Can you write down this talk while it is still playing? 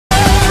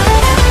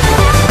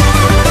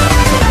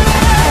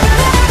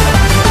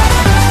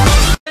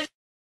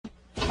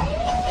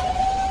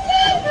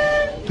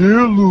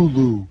Dear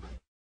Lulu.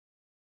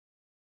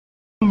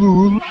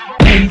 Lulu.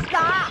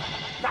 Stop!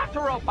 Dr.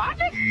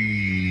 Robotic?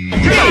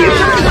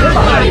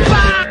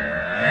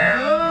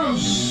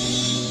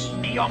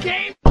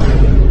 Okay?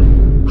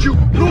 You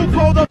look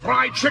for the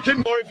fried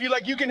chicken, or if you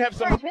like, you can have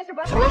some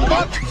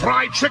robot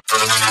fried chicken.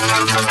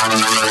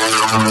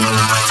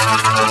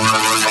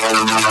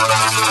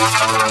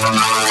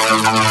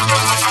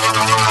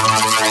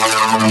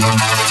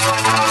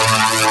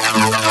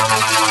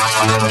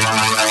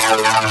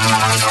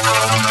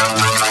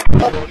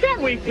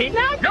 Can we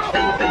peanut? No!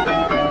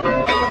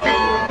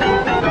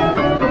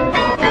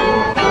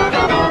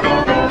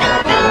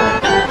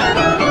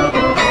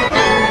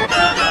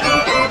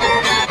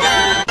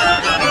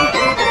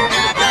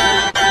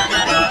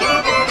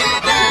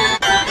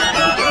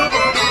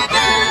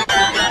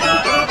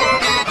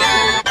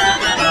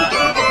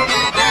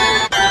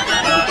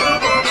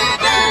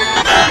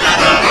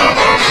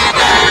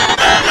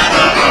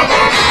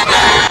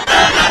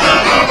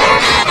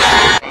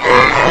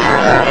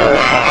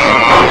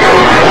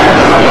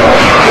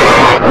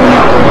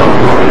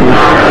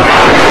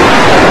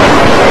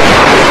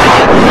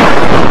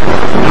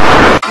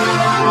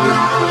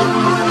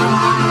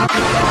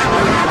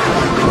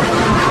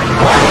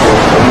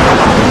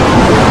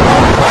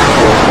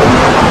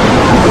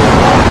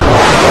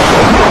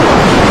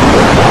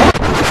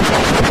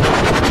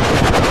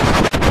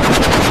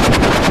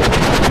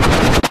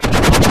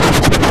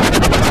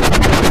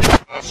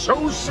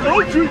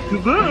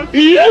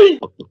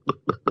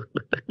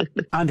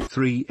 And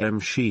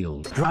 3M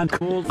shield. Drank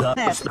all the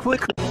nest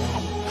quick.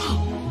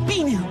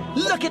 Beanu,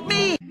 look at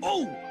me!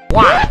 Oh!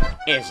 What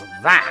is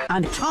that?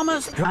 And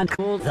Thomas drank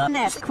all the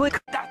nest quick.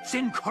 That's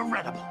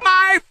incredible.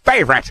 My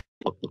favorite!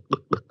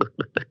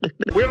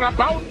 We're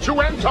about to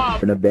enter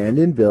An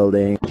abandoned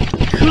building.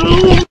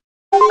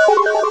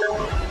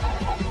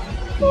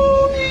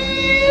 Oh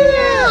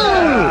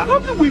yeah! How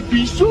can we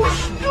be so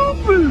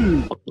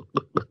stupid?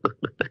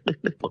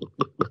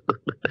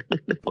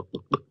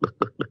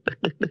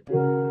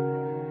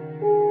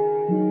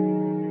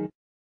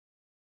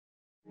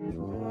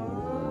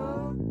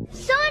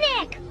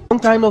 Sonic! Long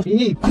time no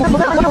see.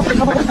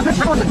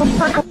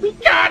 We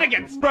gotta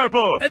get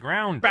purple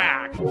ground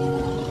back.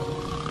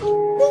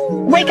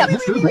 Wake up,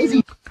 Mr.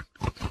 Lazy.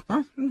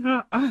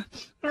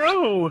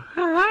 Oh,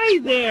 hi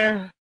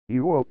there.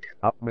 You woke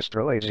up,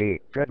 Mr.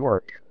 Lazy. Good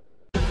work.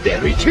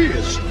 There it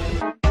is.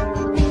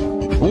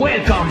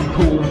 Welcome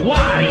to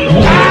Wario.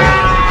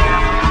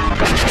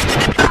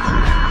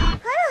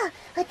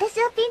 私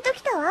はピンと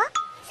きたわ。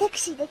セク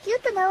シーでキュ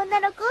ートな女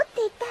の子って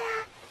言ったら。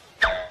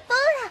ほ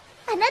ら、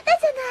あなた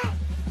じゃない。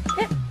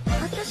え、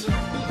私？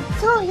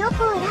そうよ、ポ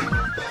ーラ。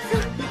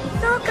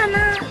そうか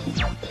な。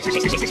何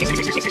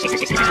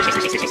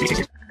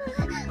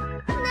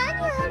あ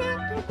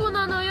れ？どこ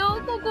なの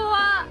よ、ここ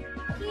は。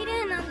綺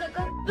麗なんだ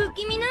か、不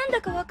気味なんだ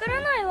かわか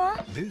らないわ。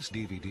This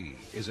DVD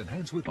is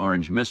enhanced with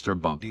Orange Mr.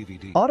 Bump.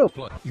 DVD.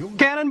 Autoplay.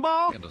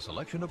 Cannonball and a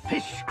selection of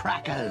Fish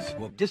crackers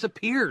will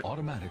disappear.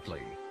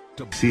 automatically.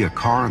 To See a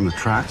car on the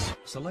tracks?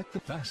 select the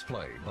fast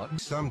play button.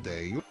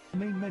 Someday you... The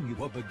main menu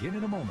will begin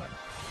in a moment.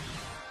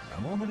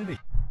 A moment in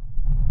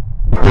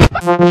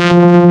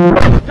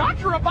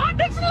Dr.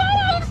 Robotnik's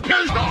lost!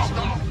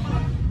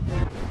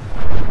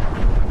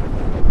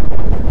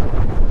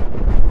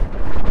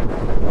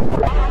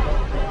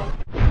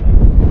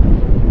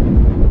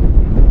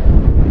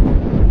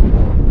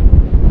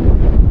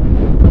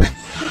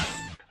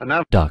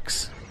 Enough.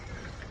 Ducks.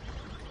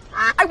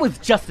 I was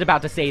just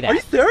about to say that. Are you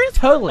serious?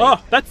 Totally.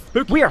 Oh, that's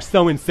spooky. We are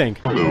so in sync.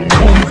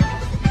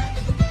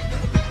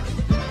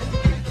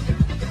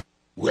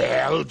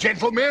 Well,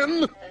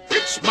 gentlemen,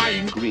 it's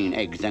my green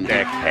eggs and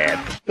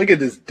deckhead. Look at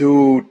this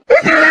dude.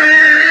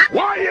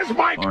 Why is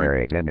my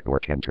Oregon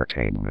Network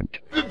Entertainment.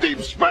 the deep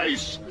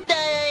space?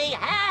 Say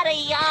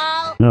howdy,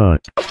 y'all.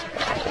 Not.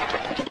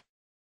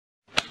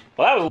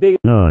 Hello.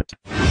 Not.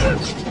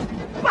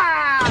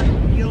 Wow,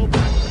 you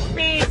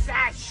piece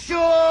of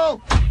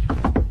shoe!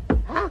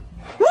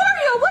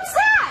 Wario, what's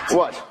that?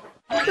 What?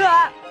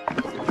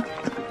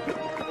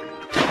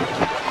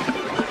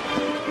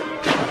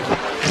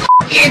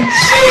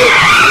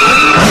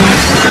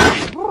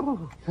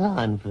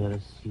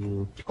 Converse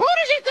you. Who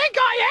does he think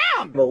I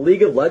am? A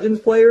League of Legends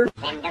player?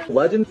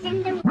 Legends?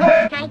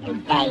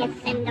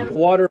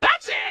 Water.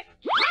 That's it!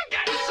 I'm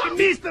getting some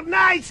beast of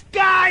nice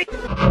guy!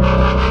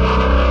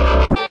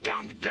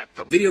 Down to depth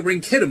of Video bring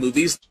kiddo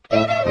movies. You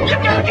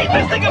gotta keep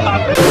this thing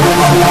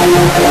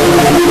above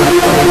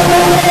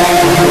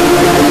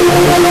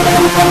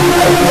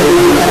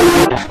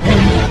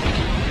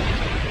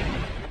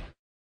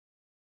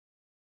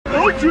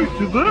no truth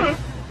to that.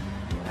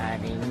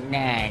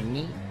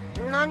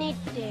 何っ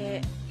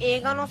て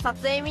映画の撮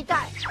影みたい。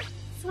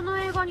その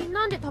映画に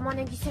なんで玉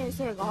ねぎ先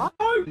生が？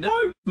 No,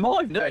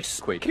 my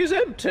Nesquik is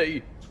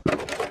empty. What?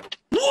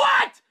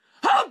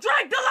 Who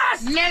drank the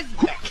last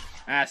Nesquik?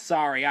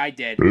 Sorry, I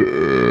did.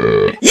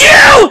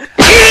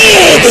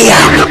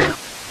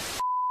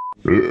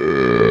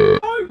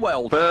 Oh,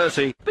 well,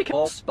 Percy,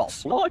 because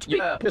boss like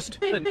you pissed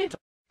in it.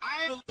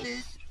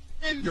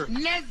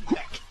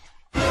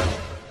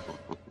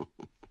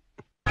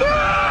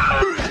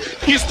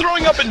 He's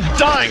throwing up and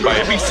dying by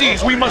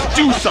NPCs. We must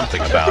do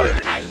something about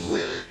it. I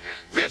will.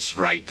 This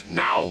right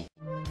now.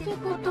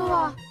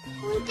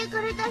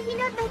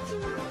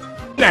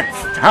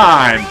 Next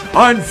time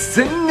on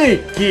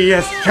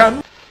Sneakiest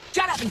Chum.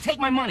 Shut up and take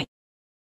my money.